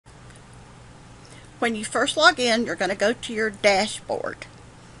when you first log in, you're going to go to your dashboard.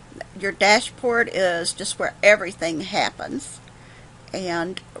 Your dashboard is just where everything happens.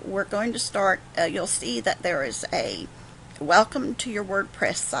 And we're going to start, you'll see that there is a welcome to your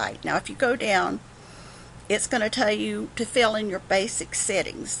WordPress site. Now if you go down, it's going to tell you to fill in your basic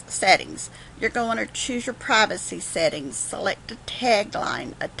settings. You're going to choose your privacy settings, select a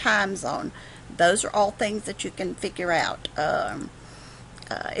tagline, a time zone. Those are all things that you can figure out.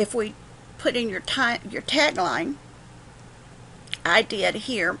 If we put in your tagline, I did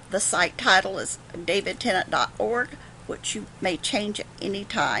here, the site title is davidtennant.org, which you may change at any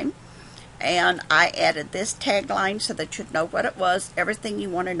time. And I added this tagline so that you'd know what it was, everything you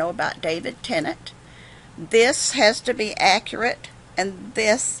want to know about David Tennant. This has to be accurate, and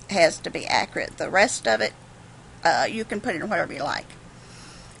this has to be accurate. The rest of it, you can put in whatever you like.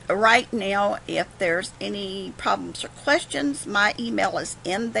 Right now, if there's any problems or questions, my email is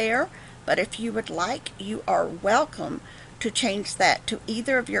in there. But if you would like, you are welcome to change that to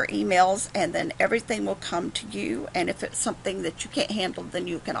either of your emails, and then everything will come to you. And if it's something that you can't handle, then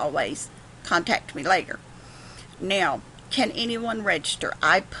you can always contact me later. Now, can anyone register?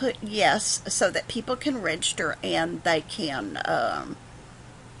 I put yes so that people can register and they can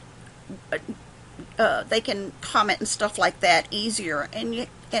comment and stuff like that easier, and it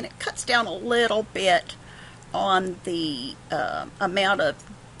cuts down a little bit on the amount of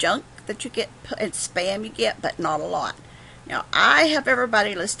junk that you get and spam you get, but not a lot. Now I have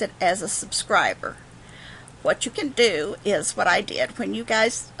everybody listed as a subscriber. What you can do is what I did when you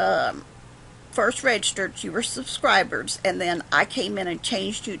guys first registered. You were subscribers, and then I came in and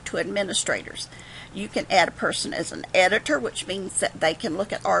changed you to administrators. You can add a person as an editor, which means that they can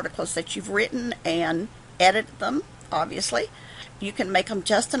look at articles that you've written and edit them, obviously. You can make them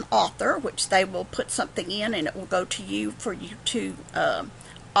just an author, which they will put something in and it will go to you for you to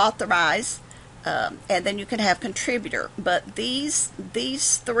authorize. And then you can have contributor. But these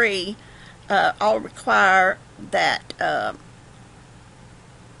three all require that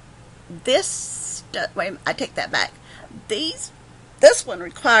wait, I take that back. This one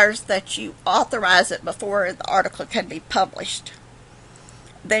requires that you authorize it before the article can be published.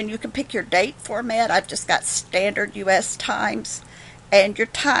 Then you can pick your date format. I've just got standard US times, and your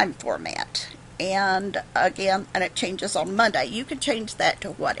time format. And again, and it changes on Monday. You can change that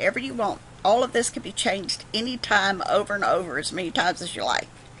to whatever you want. All of this can be changed anytime, over and over, as many times as you like.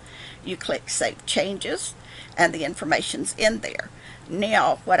 You click Save Changes, and the information's in there.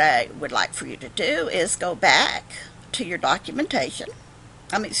 Now, what I would like for you to do is go back to your documentation.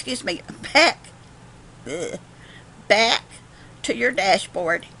 Back to your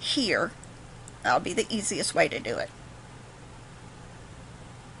dashboard here. That'll be the easiest way to do it.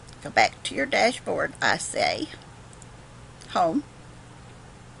 Go back to your dashboard, I say, home,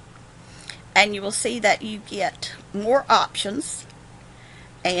 and you will see that you get more options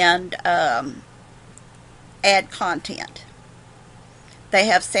and add content. They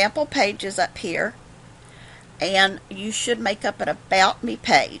have sample pages up here, and you should make up an About Me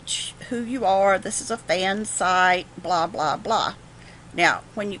page. Who you are, this is a fan site, blah, blah, blah. Now,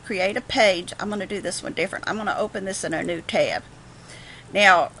 when you create a page, I'm going to do this one different. I'm going to open this in a new tab.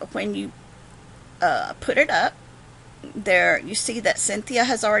 Now, when you put it up, there you see that Cynthia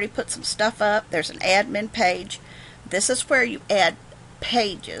has already put some stuff up. There's an admin page. This is where you add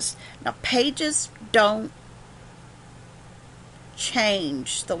pages. Now, pages don't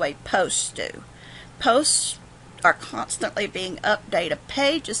change the way posts do. Posts are constantly being updated. A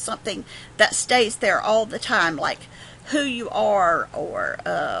page is something that stays there all the time, like who you are, or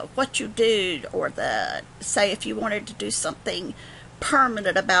what you do, or say if you wanted to do something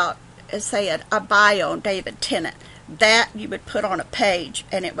permanent about, say, a bio on David Tennant, that you would put on a page,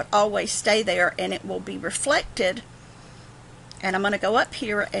 and it would always stay there, and it will be reflected. And I'm going to go up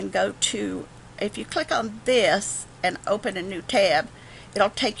here and go to, if you click on this and open a new tab,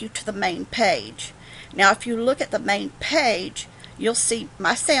 it'll take you to the main page. Now, if you look at the main page, you'll see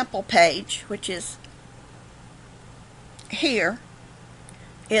my sample page, which is here,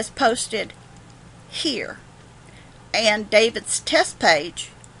 is posted here. And David's test page,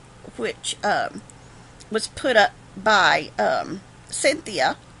 which was put up by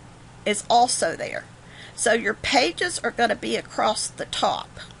Cynthia, is also there. So your pages are going to be across the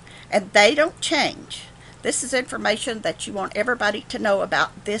top, and they don't change. This is information that you want everybody to know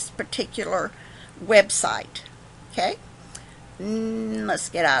about this particular website. Okay? Let's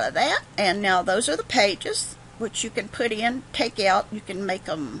get out of that. And now those are the pages, which you can put in, take out. You can make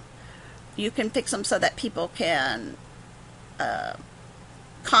them, you can fix them so that people can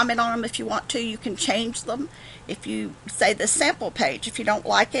comment on them if you want to. You can change them. If you say the sample page, if you don't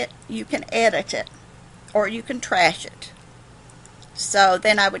like it, you can edit it. or you can trash it. So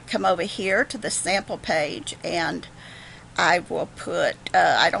then I would come over here to the sample page, and I will put,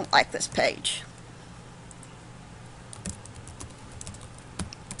 I don't like this page.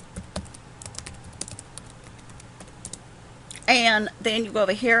 And then you go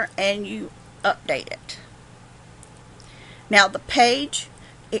over here and you update it. Now the page,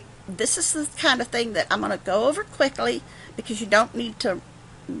 this is the kind of thing that I'm going to go over quickly because you don't need to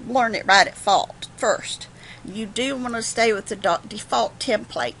learn it right at first. You do want to stay with the default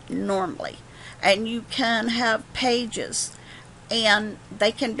template normally. And you can have pages, and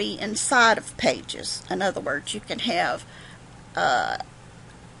they can be inside of pages. In other words, you can have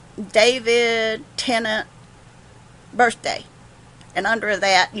David Tennant birthday. And under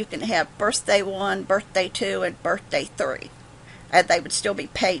that, you can have birthday 1, birthday 2, and birthday 3. And they would still be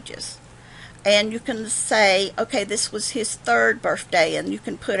pages. And you can say, okay, this was his 3rd birthday, and you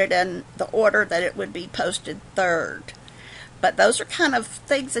can put it in the order that it would be posted 3rd. But those are kind of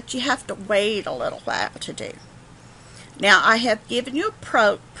things that you have to wait a little while to do. Now, I have given you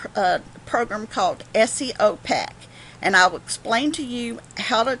a program called SEO Pack, and I will explain to you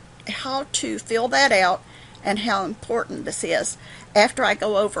how to fill that out and how important this is after I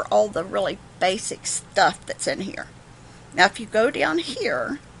go over all the really basic stuff that's in here. Now, if you go down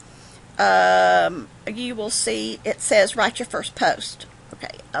here, you will see it says write your first post.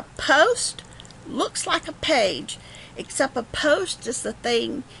 Okay, a post looks like a page, except a post is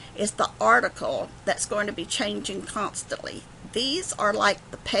the article that's going to be changing constantly. These are like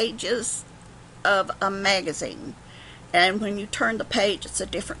the pages of a magazine, and when you turn the page, it's a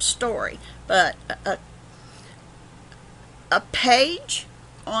different story. But a page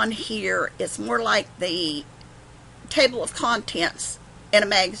on here is more like the table of contents in a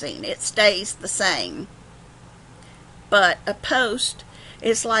magazine. It stays the same. But a post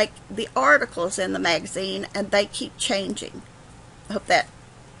is like the articles in the magazine, and they keep changing. I hope that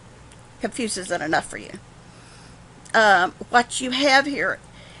confuses it enough for you. What you have here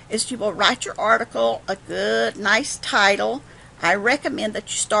is you will write your article, a good, nice title. I recommend that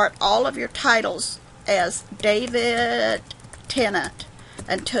you start all of your titles as David Tennant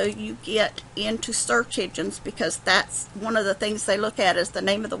until you get into search engines, because that's one of the things they look at, is the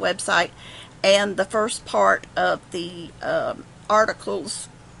name of the website and the first part of the article's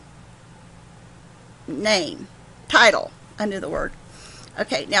name, title. I knew the word.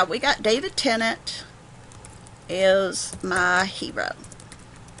 Okay, now we got David Tennant is my hero.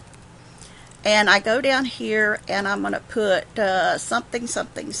 And I go down here and I'm going to put something,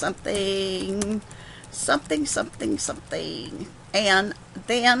 something, something, something, something, something. And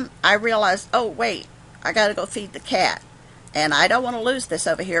then I realized, oh wait, I got to go feed the cat. And I don't want to lose this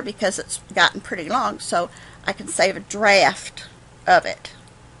over here because it's gotten pretty long, so I can save a draft of it.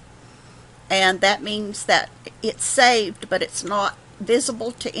 And that means that it's saved, but it's not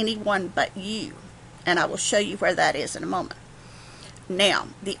visible to anyone but you. And I will show you where that is in a moment. Now,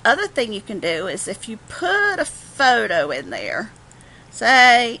 the other thing you can do is if you put a photo in there,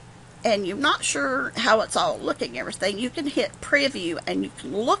 say, and you're not sure how it's all looking, everything, you can hit preview and you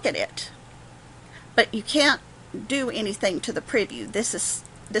can look at it. But you can't do anything to the preview. This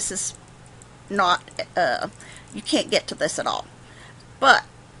is not, you can't get to this at all. But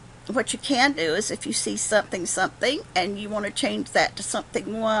what you can do is if you see something, something, and you want to change that to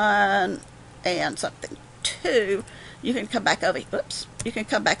something 1 and something 2, you can come back over, oops, you can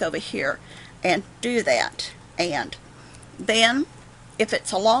come back over here and do that. And then if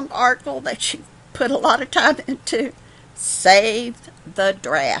it's a long article that you put a lot of time into, save the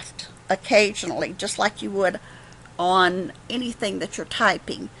draft occasionally, just like you would on anything that you're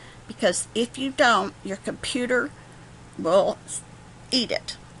typing, because if you don't, your computer will eat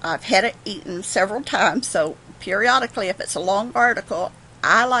it. I've had it eaten several times, so periodically, if it's a long article,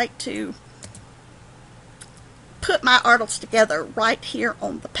 I like to put my articles together right here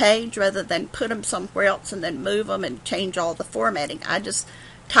on the page rather than put them somewhere else and then move them and change all the formatting. I just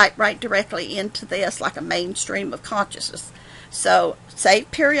type right directly into this like a mainstream of consciousness. So save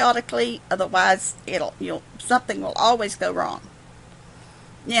periodically, otherwise something will always go wrong.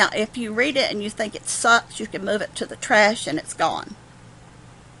 Now, if you read it and you think it sucks, you can move it to the trash and it's gone.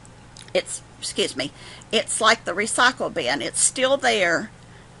 It's like the recycle bin. It's still there,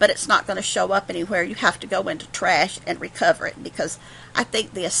 but it's not going to show up anywhere. You have to go into trash and recover it, because I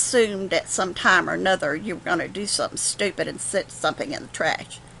think they assumed at some time or another you were going to do something stupid and sit something in the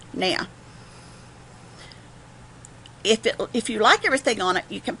trash. Now, if you like everything on it,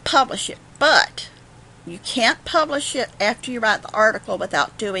 you can publish it, but you can't publish it after you write the article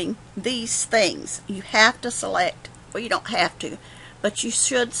without doing these things. You have to select, well, you don't have to, but you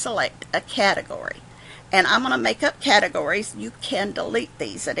should select a category. And I'm going to make up categories. You can delete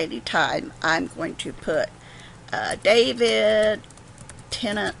these at any time. I'm going to put David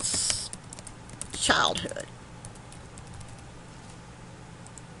Tennant's childhood.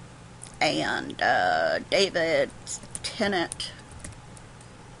 And David Tennant,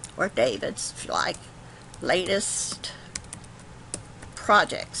 or David's, if you like, latest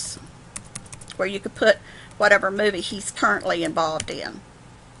projects, where you could put whatever movie he's currently involved in.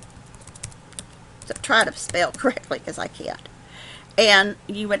 So try to spell correctly, because I can't. And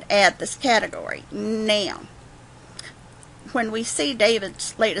you would add this category. Now, when we see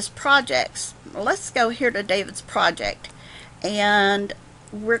David's latest projects, let's go here to David's project, and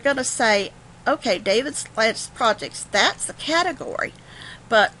we're going to say, okay, David's latest projects, that's the category.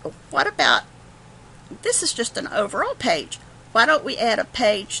 But what about, this is just an overall page. Why don't we add a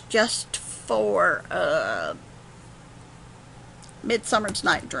page just for Midsummer's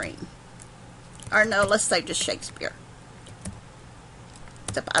Night Dream? Or no, let's say just Shakespeare.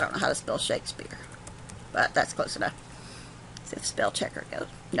 Except I don't know how to spell Shakespeare, but that's close enough. See if spell checker goes.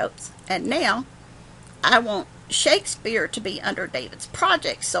 Notes. And now I want Shakespeare to be under David's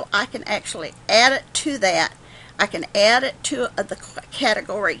project, so I can actually add it to that. I can add it to the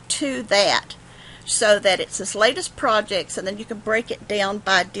category to that, so that it's his latest projects, and then you can break it down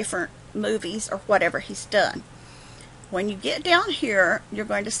by different movies or whatever he's done. When you get down here, you're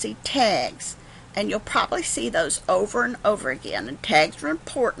going to see tags, and you'll probably see those over and over again. And tags are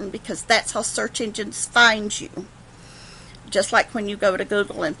important because that's how search engines find you. Just like when you go to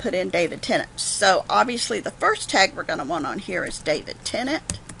Google and put in David Tennant. So obviously the first tag we're going to want on here is David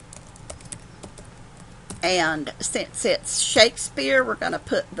Tennant. And since it's Shakespeare, we're going to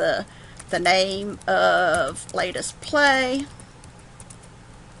put the name of latest play,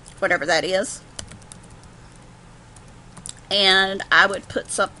 whatever that is. And I would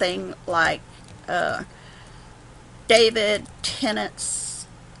put something like David Tennant's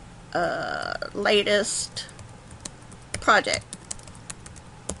latest project,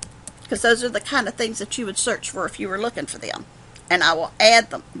 because those are the kind of things that you would search for if you were looking for them. And I will add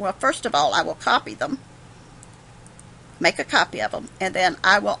them. Well, first of all, I will copy them, make a copy of them, and then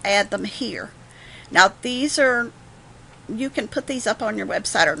I will add them here. Now these are, you can put these up on your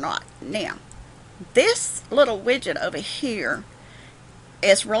website or not. Now this little widget over here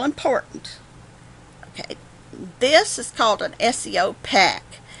is real important. Okay, this is called an SEO pack.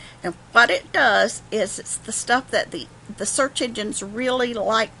 And what it does is it's the stuff that the search engines really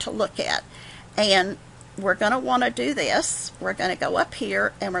like to look at. And we're going to want to do this. We're going to go up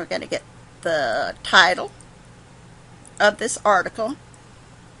here and we're going to get the title of this article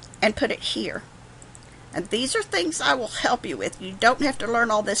and put it here. And these are things I will help you with. You don't have to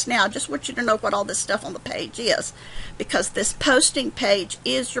learn all this now. I just want you to know what all this stuff on the page is, because this posting page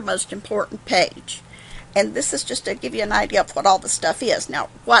is your most important page. And this is just to give you an idea of what all the stuff is. Now,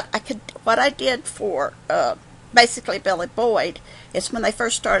 what I did for basically Billy Boyd is when they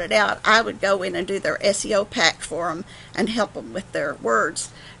first started out, I would go in and do their SEO pack for them and help them with their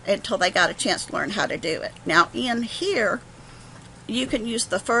words until they got a chance to learn how to do it. Now, in here, you can use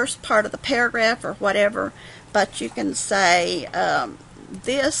the first part of the paragraph or whatever, but you can say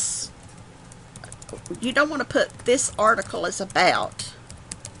this. You don't want to put this article is about,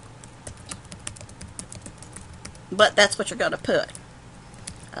 but that's what you're going to put.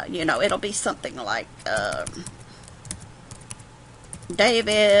 You know, it'll be something like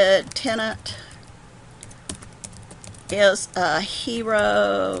David Tennant is a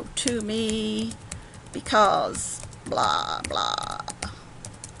hero to me because blah, blah,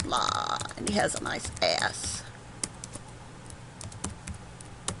 blah. And he has a nice ass.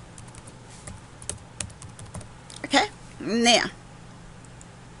 Okay, now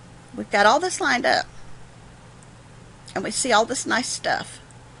we've got all this lined up. And we see all this nice stuff.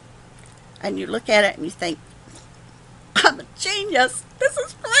 And you look at it and you think, I'm a genius. This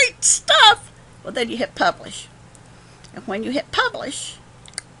is great stuff. Well, then you hit publish. And when you hit publish,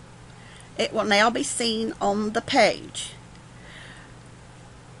 it will now be seen on the page.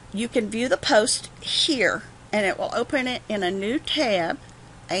 You can view the post here, and it will open it in a new tab,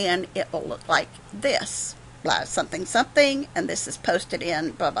 and it will look like this. Blah, something, something, and this is posted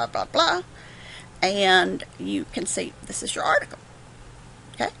in blah, blah, blah, blah. And you can see this is your article.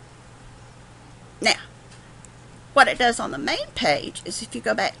 Okay? Now, what it does on the main page is if you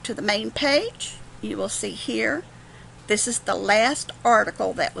go back to the main page, you will see here, this is the last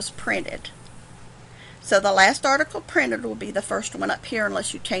article that was printed. So the last article printed will be the first one up here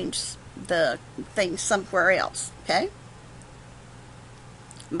unless you change the thing somewhere else. Okay?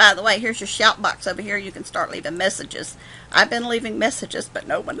 By the way, here's your shout box over here. You can start leaving messages. I've been leaving messages, but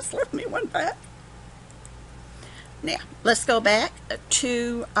no one has left me one back. Now, let's go back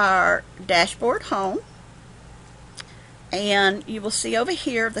to our dashboard home, and you will see over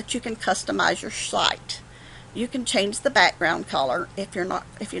here that you can customize your site. You can change the background color. If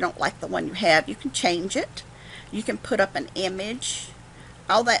you don't like the one you have, you can change it. You can put up an image,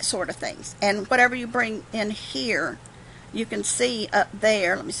 all that sort of things. And whatever you bring in here, you can see up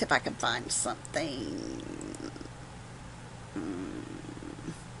there. Let me see if I can find something.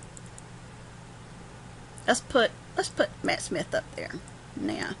 Let's put Matt Smith up there.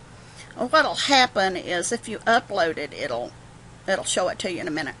 Now, what'll happen is if you upload it, it'll show it to you in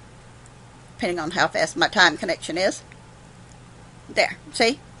a minute, depending on how fast my time connection is. There,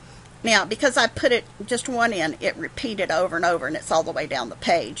 see? Now, because I put it just one in, it repeated over and over, and it's all the way down the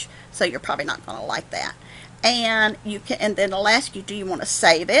page. So you're probably not going to like that. And then it'll ask you, do you want to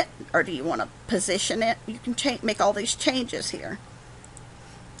save it or do you want to position it? You can make all these changes here.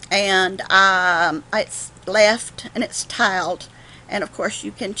 And it's left and it's tiled. And of course,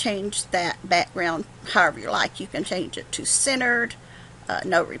 you can change that background however you like. You can change it to centered,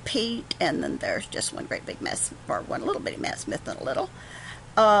 no repeat, and then there's just one great big mess, or one little bitty Matt Smith and a little.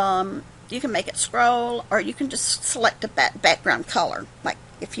 You can make it scroll, or you can just select a background color. Like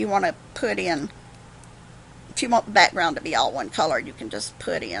if you want to put in, if you want the background to be all one color, you can just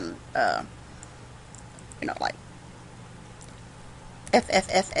put in, like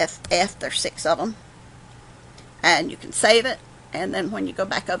FFFFF, there's 6 of them. And you can save it, and then when you go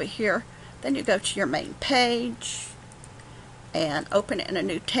back over here, then you go to your main page and open it in a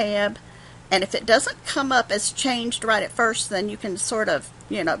new tab. And if it doesn't come up as changed right at first, then you can sort of,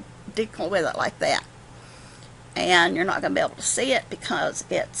 deal with it like that. And you're not going to be able to see it because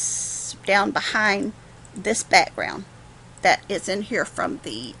it's down behind this background that is in here from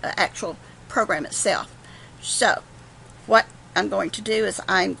the actual program itself. So, what I'm going to do is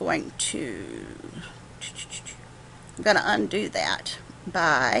I'm going to undo that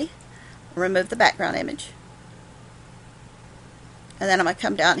by remove the background image. And then I'm going to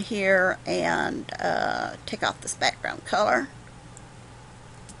come down here and take off this background color.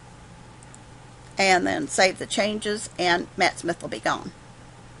 And then save the changes, and Matt Smith will be gone.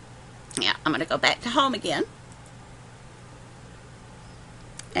 Now, I'm going to go back to home again.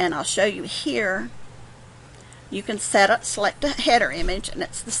 And I'll show you here. You can select a header image, and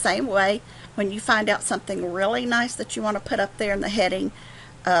it's the same way. When you find out something really nice that you want to put up there in the heading,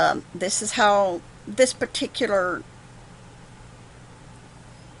 this is how this particular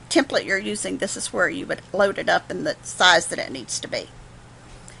template you're using, this is where you would load it up in the size that it needs to be.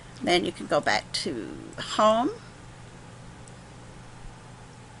 Then you can go back to home,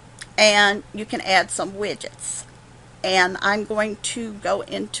 and you can add some widgets. And I'm going to go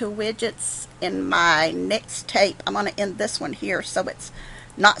into widgets in my next tape. I'm going to end this one here so it's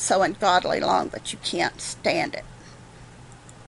not so ungodly long that you can't stand it.